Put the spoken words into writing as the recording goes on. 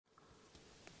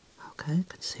Okay, you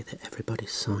can see that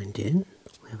everybody's signed in.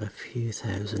 We have a few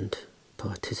thousand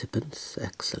participants.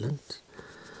 Excellent.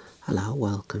 Hello,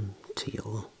 welcome to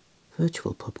your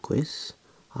virtual pub quiz.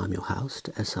 I'm your host,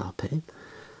 SRP.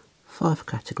 5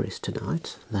 categories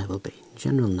tonight. They will be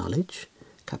general knowledge,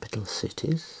 capital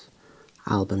cities,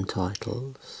 album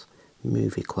titles,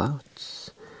 movie quotes,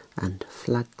 and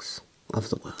flags of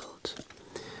the world.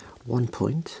 1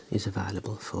 point is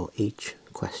available for each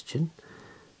question,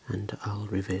 and I'll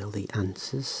reveal the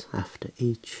answers after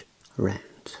each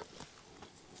round.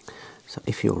 So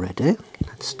if you're ready,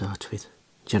 let's start with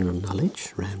general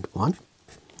knowledge, round 1.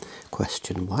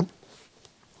 Question 1.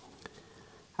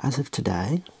 As of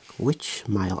today, which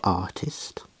male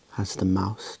artist has the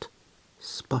most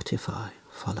Spotify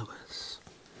followers?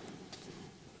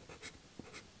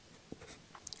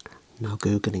 No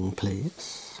Googling,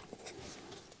 please.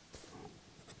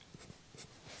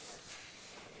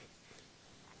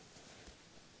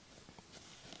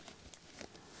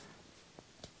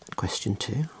 Question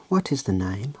 2. What is the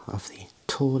name of the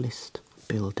tallest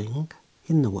building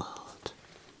in the world?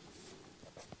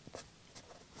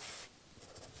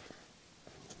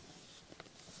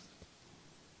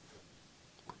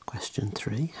 Question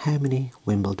 3. How many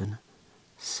Wimbledon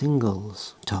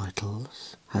singles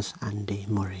titles has Andy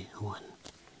Murray won?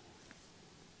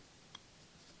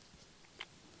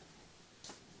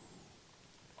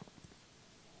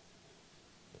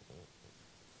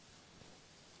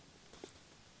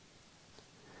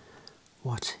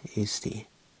 What is the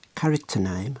character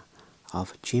name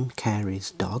of Jim Carrey's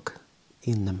dog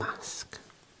in The Mask?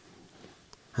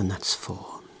 And that's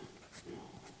 4.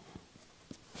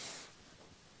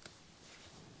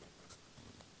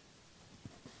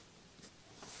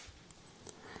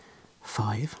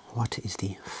 Five. What is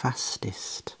the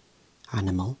fastest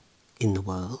animal in the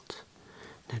world?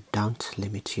 Now don't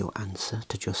limit your answer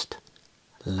to just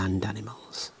land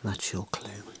animals. That's your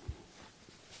clue.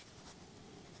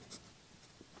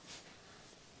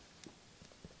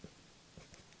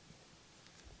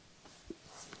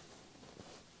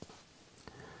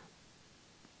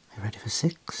 Ready for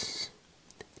 6?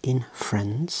 In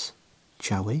Friends,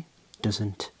 Joey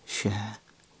doesn't share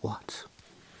what?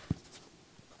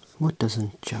 What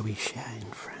doesn't Joey share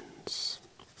in Friends?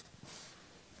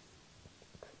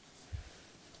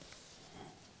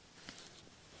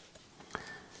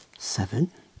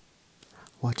 Seven.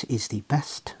 What is the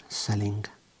best-selling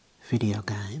video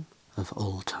game of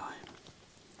all time?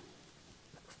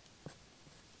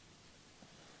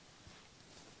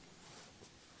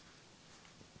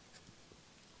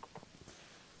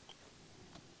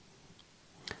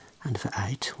 And for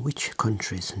 8, which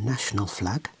country's national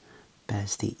flag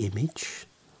bears the image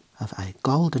of a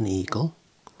golden eagle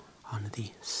on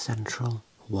the central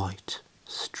white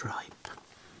stripe?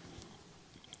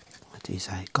 It is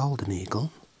a golden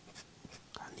eagle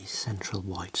on the central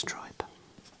white stripe.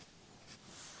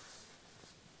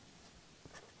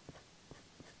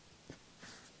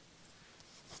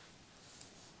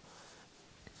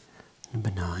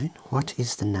 Number 9. What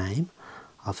is the name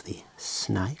of the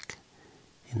snake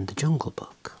in the Jungle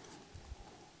Book?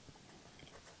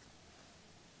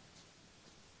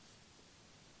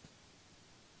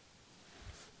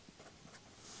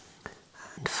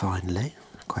 And finally,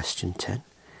 question 10.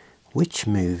 Which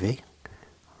movie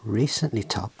recently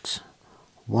topped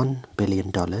 $1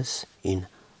 billion in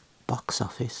box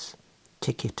office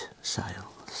ticket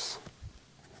sales?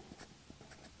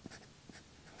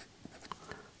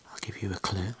 I'll give you a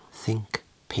clue. Think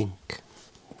Pink.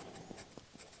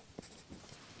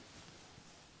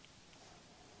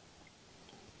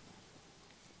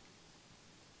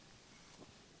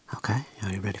 Okay,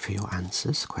 are you ready for your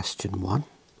answers? Question 1.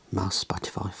 Most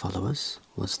Spotify followers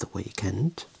was The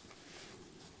Weeknd.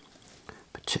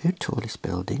 Number 2. Tallest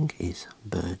building is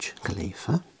Burj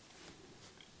Khalifa.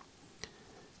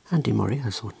 Andy Murray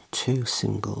has won 2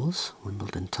 singles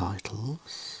Wimbledon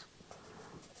titles.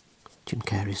 Jim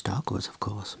Carrey's dog was, of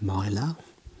course, Milo.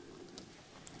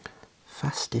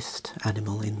 Fastest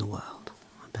animal in the world.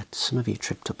 I bet some of you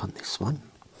tripped up on this one.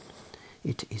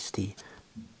 It is the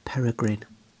peregrine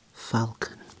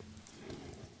falcon.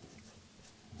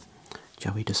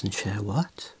 Joey doesn't share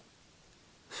what?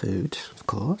 Food, of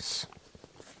course.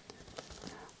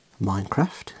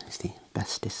 Minecraft is the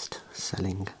bestest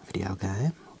selling video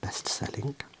game. Best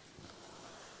selling.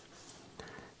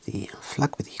 The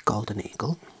flag with the golden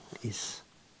eagle is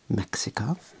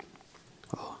Mexico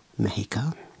or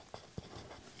Mexico.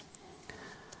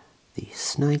 The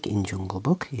snake in Jungle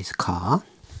Book is Car.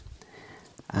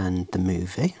 And the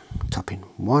movie topping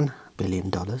 $1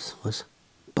 billion was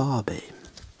Barbie.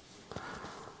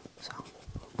 So,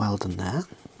 well done there.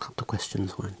 Hope the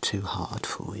questions weren't too hard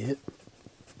for you.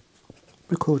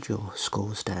 Record your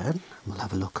scores down and we'll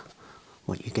have a look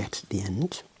what you get at the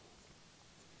end.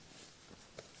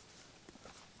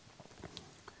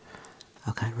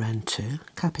 Okay, round 2,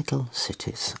 capital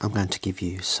cities. I'm going to give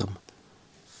you some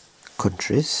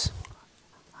countries.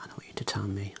 I want you to tell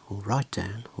me or write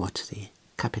down what the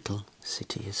capital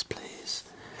city is, please.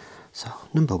 So,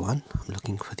 number 1, I'm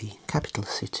looking for the capital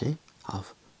city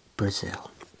of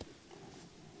Brazil.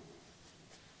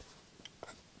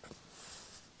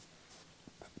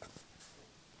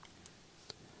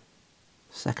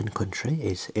 Second country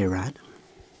is Iran.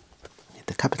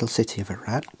 The capital city of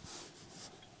Iran.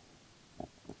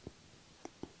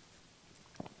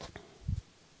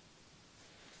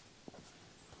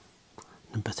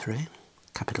 Number 3,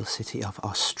 capital city of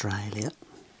Australia.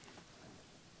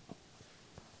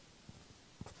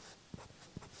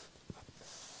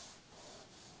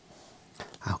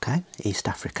 Okay, East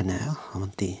Africa now. I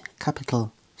want the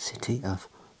capital city of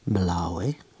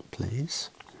Malawi, please.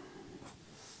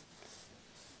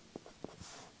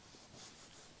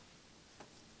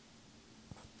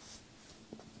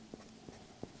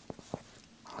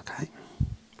 Okay,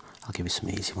 I'll give you some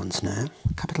easy ones now.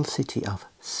 Capital city of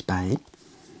Spain.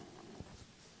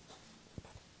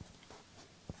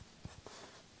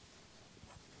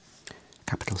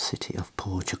 Capital city of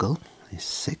Portugal is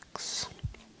 6.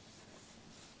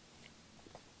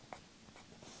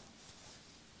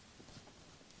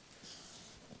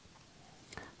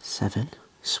 Seven,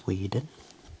 Sweden.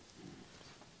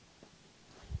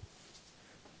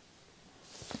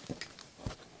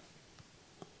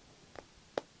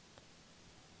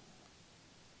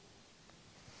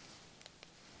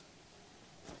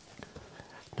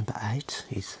 Number 8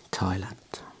 is Thailand.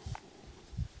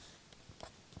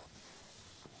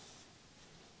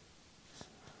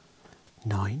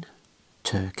 9,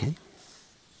 Turkey.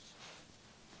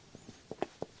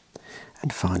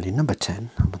 And finally, number 10,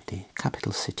 I want the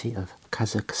capital city of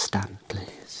Kazakhstan,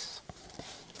 please.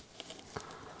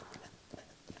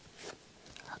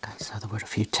 Okay, so there were a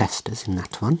few testers in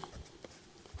that one,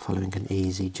 following an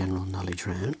easy general knowledge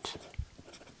round.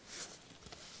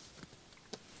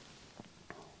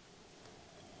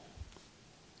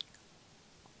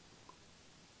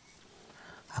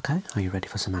 Okay, are you ready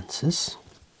for some answers?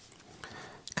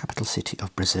 Capital city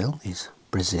of Brazil is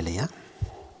Brasilia,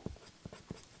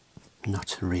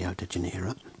 not Rio de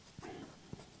Janeiro.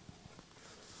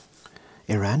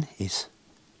 Iran is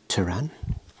Tehran,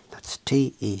 that's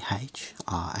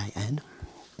Tehran.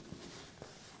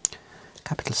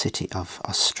 Capital city of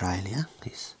Australia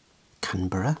is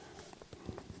Canberra.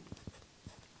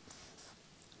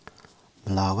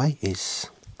 Malawi is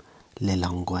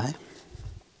Lilongwe.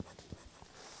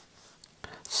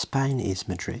 Spain is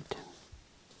Madrid.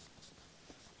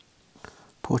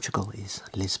 Portugal is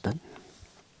Lisbon.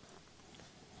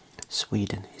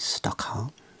 Sweden is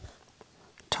Stockholm.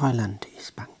 Thailand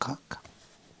is Bangkok.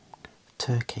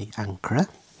 Turkey, Ankara.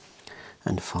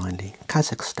 And finally,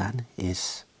 Kazakhstan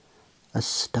is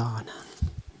Astana.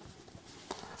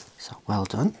 So well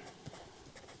done.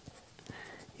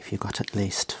 If you got at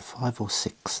least 5 or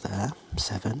 6 there,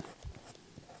 7.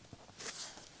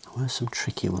 There were some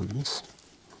tricky ones.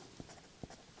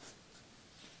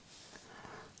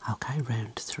 Okay,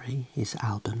 round 3 is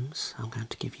albums. I'm going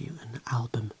to give you an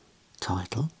album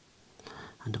title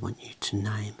and I want you to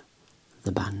name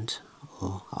the band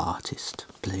or artist,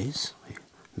 please, who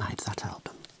made that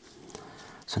album.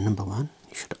 So number 1,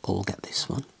 you should all get this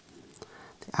one.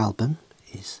 The album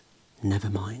is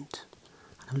Nevermind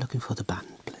and I'm looking for the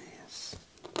band, please.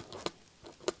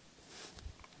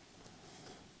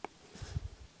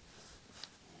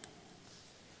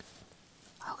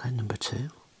 Okay, number 2.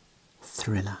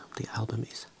 Thriller. The album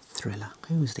is Thriller.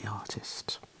 Who is the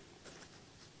artist?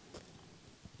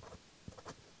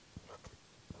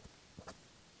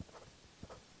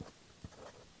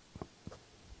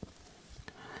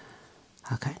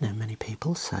 Okay, now many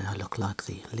people say I look like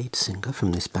the lead singer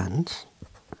from this band.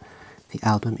 The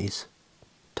album is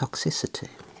Toxicity.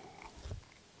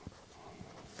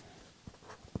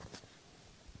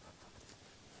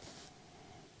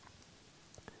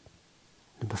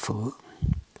 Number 4.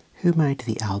 Who made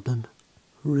the album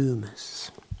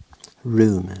Rumours?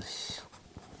 Rumours.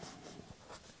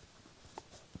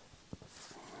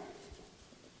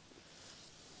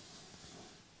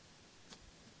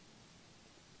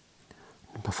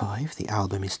 Number 5, the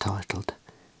album is titled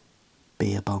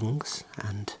Beer Bongs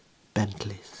and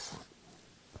Bentleys.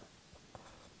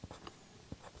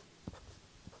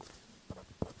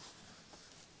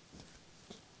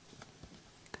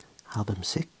 Album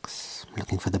 6, I'm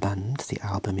looking for the band, the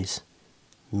album is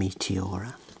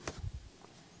Meteora.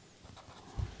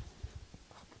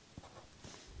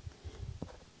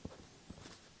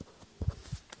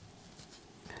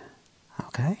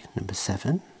 Okay, number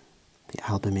 7. The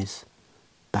album is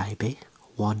Baby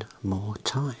One More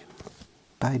Time.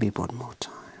 Baby One More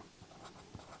Time.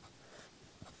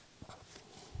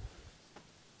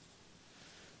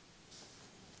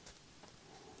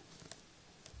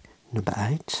 Number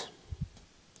 8.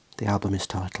 The album is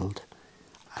titled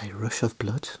A Rush of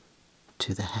Blood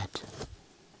to the Head.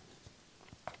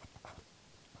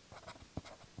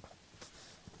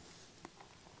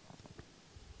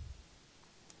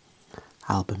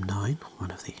 Album 9,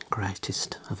 one of the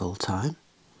greatest of all time,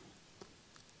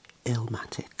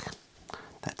 Illmatic.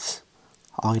 That's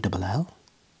I-double-L-M-A-T-I-C,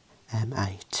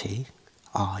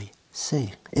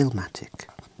 Illmatic.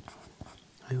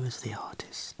 Who was the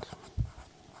artist?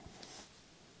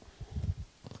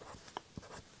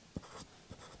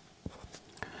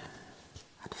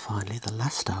 And finally, the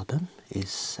last album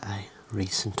is a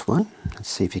recent one. Let's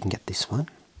see if you can get this one.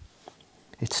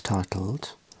 It's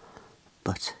titled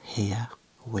But Here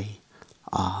We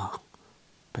Are.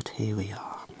 But Here We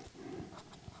Are.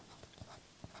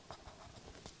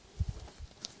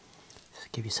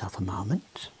 Just give yourself a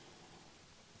moment.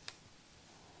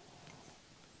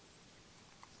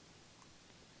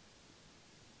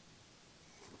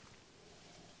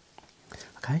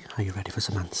 Okay, are you ready for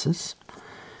some answers?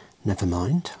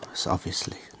 Nevermind was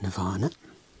obviously Nirvana.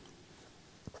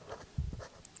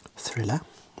 Thriller,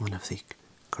 one of the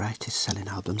greatest selling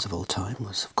albums of all time,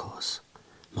 was of course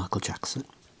Michael Jackson.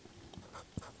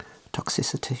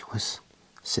 Toxicity was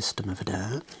System of a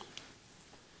Down.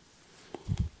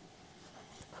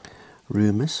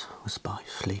 Rumours was by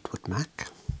Fleetwood Mac.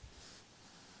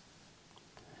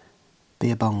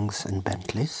 Beer Bongs and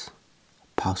Bentleys,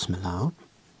 Post Malone.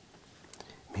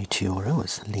 Meteora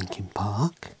was Linkin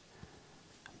Park.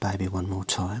 Baby One More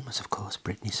Time was of course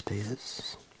Britney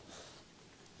Spears.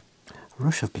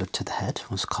 Rush of Blood to the Head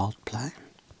was Coldplay.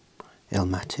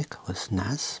 Illmatic was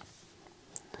Nas.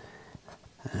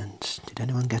 And did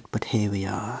anyone get But Here We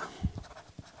Are?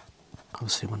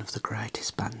 Obviously one of the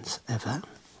greatest bands ever.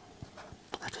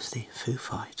 That was the Foo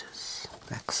Fighters.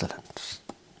 Excellent.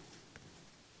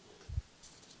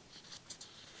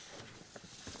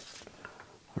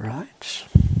 Right.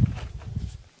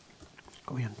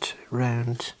 Going on to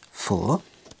round 4.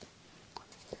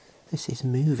 This is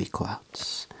movie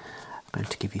quotes. I'm going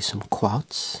to give you some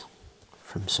quotes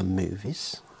from some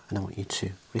movies, and I want you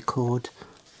to record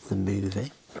the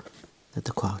movie that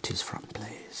the quote is from,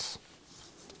 please.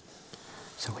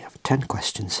 So we have 10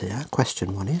 questions here.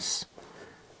 Question 1 is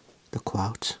the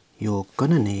quote, "You're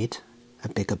gonna need a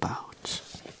bigger boat."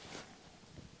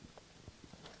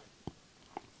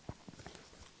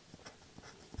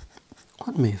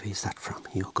 What movie is that from?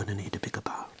 You're gonna need a bigger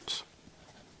boat.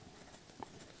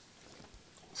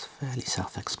 It's fairly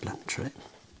self-explanatory.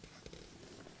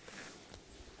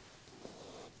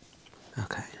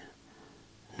 Okay.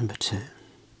 Number 2.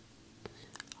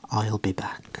 I'll be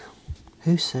back.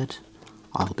 Who said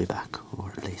I'll be back?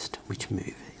 Or at least which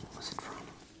movie was it from?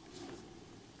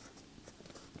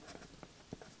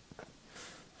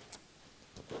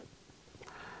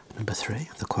 Number 3.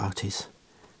 The quote is,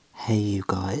 "Hey you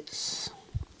guys."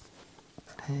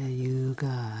 Hey you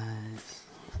guys.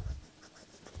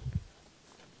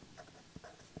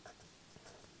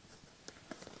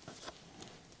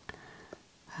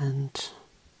 And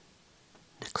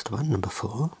next one, number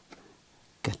 4.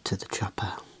 Get to the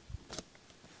Chopper.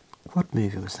 What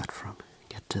movie was that from?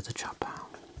 Get to the Chopper.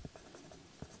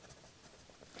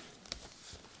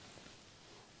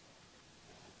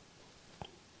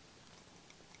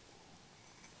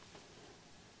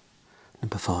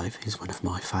 Number 5 is one of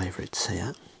my favourites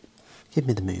here. Give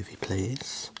me the movie,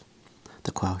 please.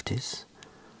 The quote is,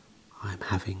 "I'm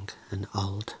having an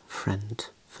old friend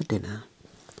for dinner."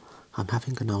 I'm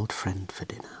having an old friend for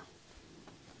dinner.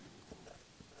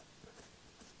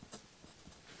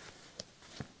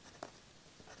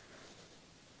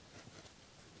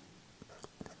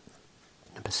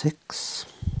 Number 6.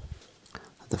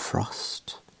 The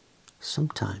frost.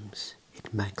 Sometimes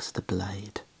it makes the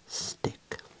blade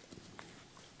stick.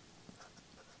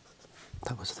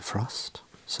 That was the frost.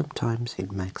 Sometimes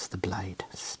it makes the blade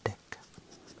stick.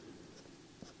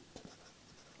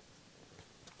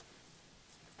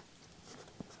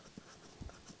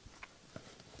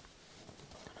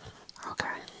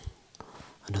 Okay,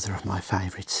 another of my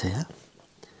favourites here.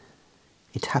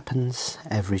 It happens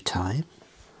every time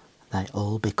they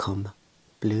all become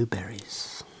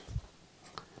blueberries.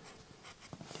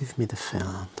 Give me the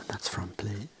film that that's from,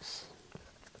 please.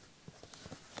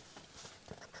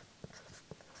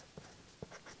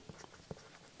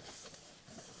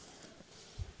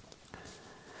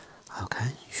 Okay,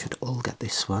 you should all get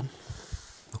this one.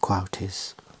 The quote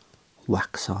is,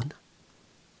 wax on,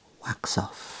 wax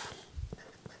off.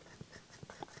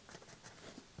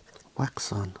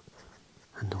 Wax on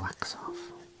and wax off.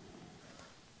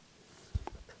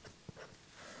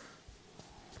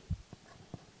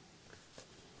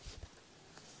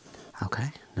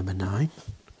 Okay, number 9.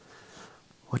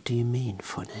 What do you mean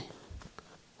funny?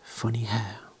 Funny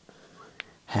how?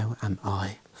 How am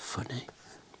I funny?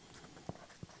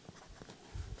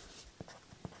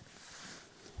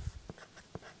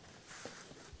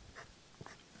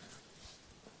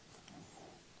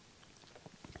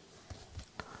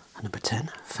 And number 10,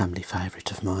 family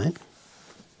favourite of mine.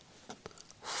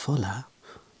 Fuller,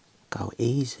 go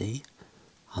easy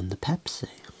on the Pepsi.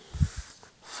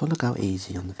 Fuller, go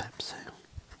easy on the Pepsi.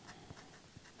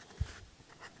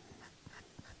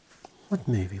 What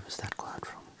movie was that quote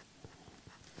from?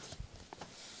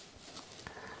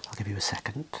 I'll give you a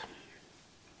second.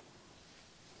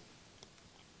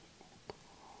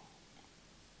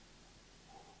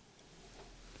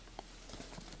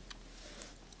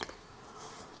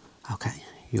 Okay,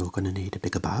 you're going to need a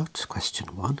bigger boat.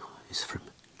 Question 1 is from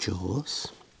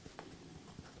Jaws.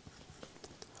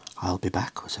 I'll be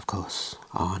back was, of course,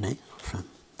 Arnie from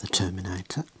The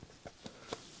Terminator.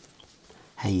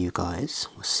 Hey You Guys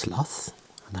was Sloth,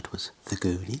 and that was The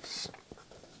Goonies.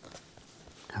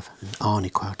 Have an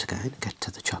Arnie quote again, get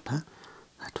to the chopper.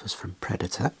 That was from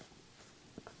Predator.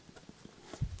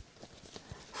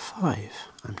 5,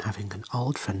 I'm having an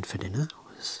old friend for dinner,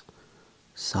 was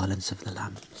Silence of the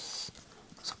Lambs.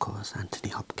 Was, of course, Anthony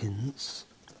Hopkins.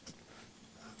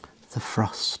 The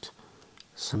frost,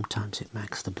 sometimes it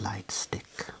makes the blade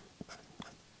stick.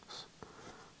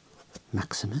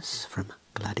 Maximus from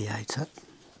Gladiator.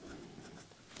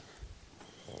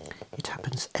 It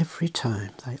happens every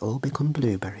time they all become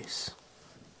blueberries.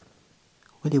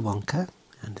 Willy Wonka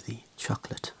and the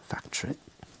Chocolate Factory.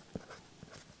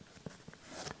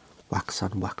 Wax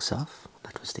on, wax off,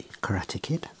 that was the Karate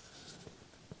Kid.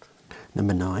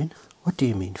 Number 9, what do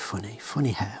you mean funny?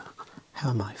 Funny how? How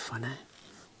am I funny?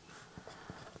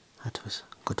 That was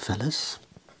Goodfellas.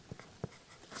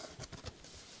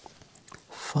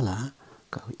 Fuller,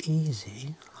 go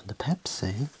easy on the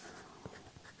Pepsi.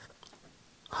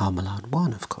 Home Alone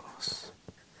 1, of course.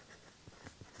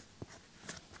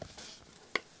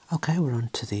 Okay, we're on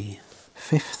to the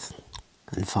 5th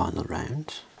and final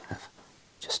round. I have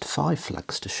just 5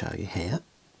 flags to show you here.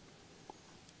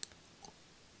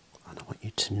 And I want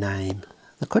you to name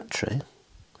the country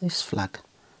this flag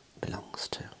belongs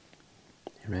to.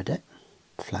 You ready?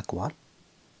 Flag 1.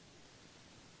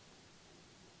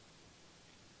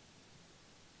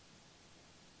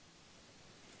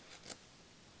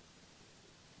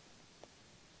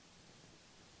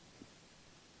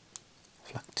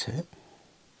 Flag 2.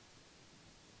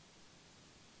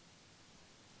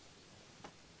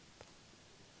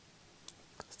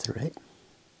 Three.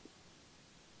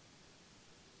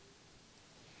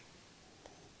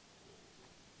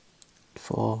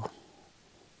 4.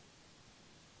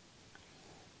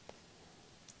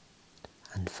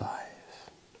 And 5.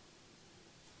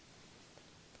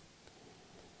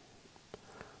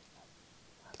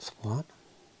 That's 1,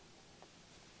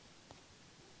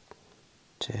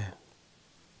 2,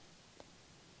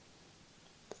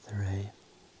 3,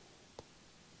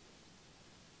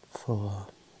 4,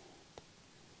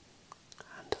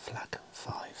 and flag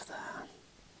 5 there.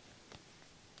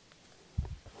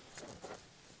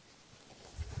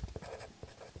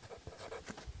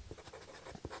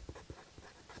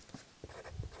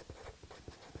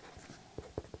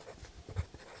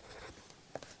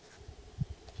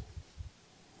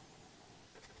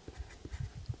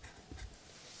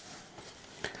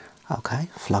 Okay,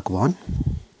 flag 1.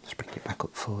 Let's bring it back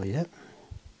up for you.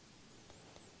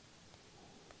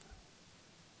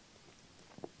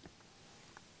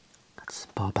 That's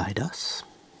Barbados.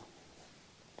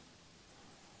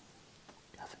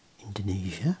 We have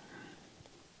Indonesia,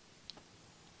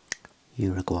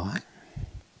 Uruguay,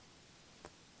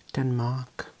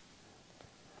 Denmark,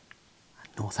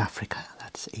 and North Africa,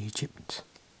 that's Egypt.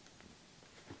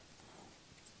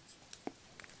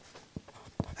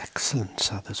 Excellent,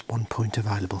 so there's 1 point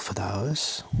available for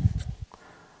those.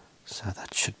 So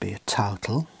that should be a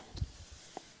total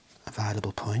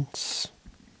available points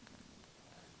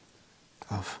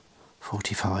of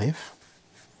 45.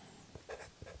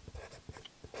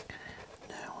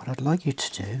 Now what I'd like you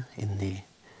to do in the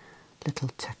little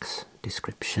text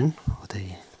description or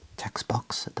the text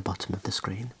box at the bottom of the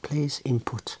screen, please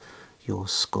input your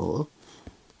score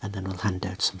and then we'll hand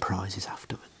out some prizes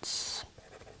afterwards.